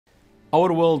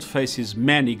Our world faces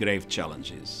many grave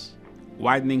challenges: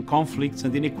 widening conflicts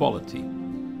and inequality,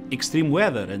 extreme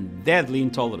weather and deadly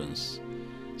intolerance,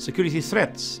 security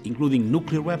threats, including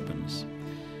nuclear weapons.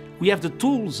 We have the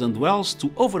tools and wealth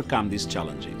to overcome these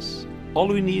challenges. All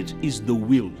we need is the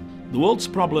will. The world's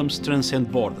problems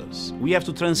transcend borders. We have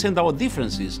to transcend our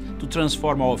differences to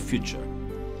transform our future.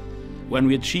 When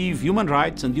we achieve human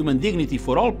rights and human dignity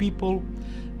for all people,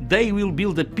 they will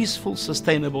build a peaceful,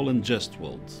 sustainable and just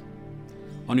world.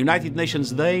 On United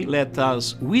Nations Day, let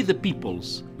us, we the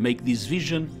peoples, make this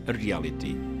vision a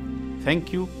reality.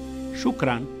 Thank you,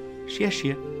 shukran, xie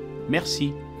xie,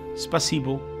 merci,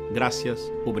 spasibo, gracias,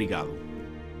 obrigado.